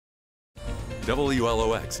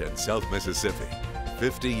WLOX in South Mississippi,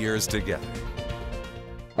 50 years together.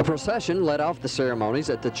 A procession led off the ceremonies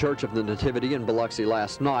at the Church of the Nativity in Biloxi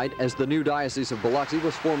last night as the new Diocese of Biloxi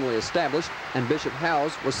was formally established and Bishop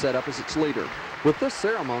HOWZE was set up as its leader. With this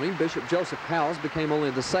ceremony, Bishop Joseph HOWZE became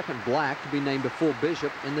only the second black to be named a full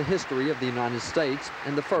bishop in the history of the United States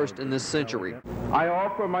and the first in this century. I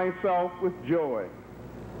offer myself with joy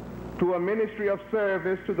to a ministry of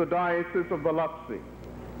service to the Diocese of Biloxi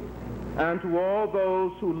and to all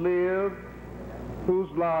those who live, whose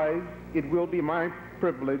lives it will be my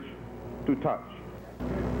privilege to touch.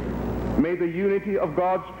 May the unity of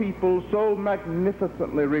God's people, so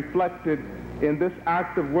magnificently reflected in this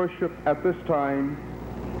act of worship at this time,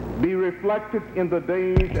 be reflected in the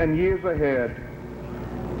days and years ahead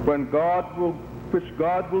when which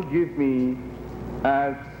God will give me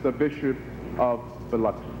as the Bishop of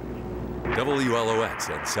Biloxi. WLOX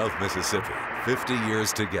in South Mississippi, 50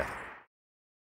 years together.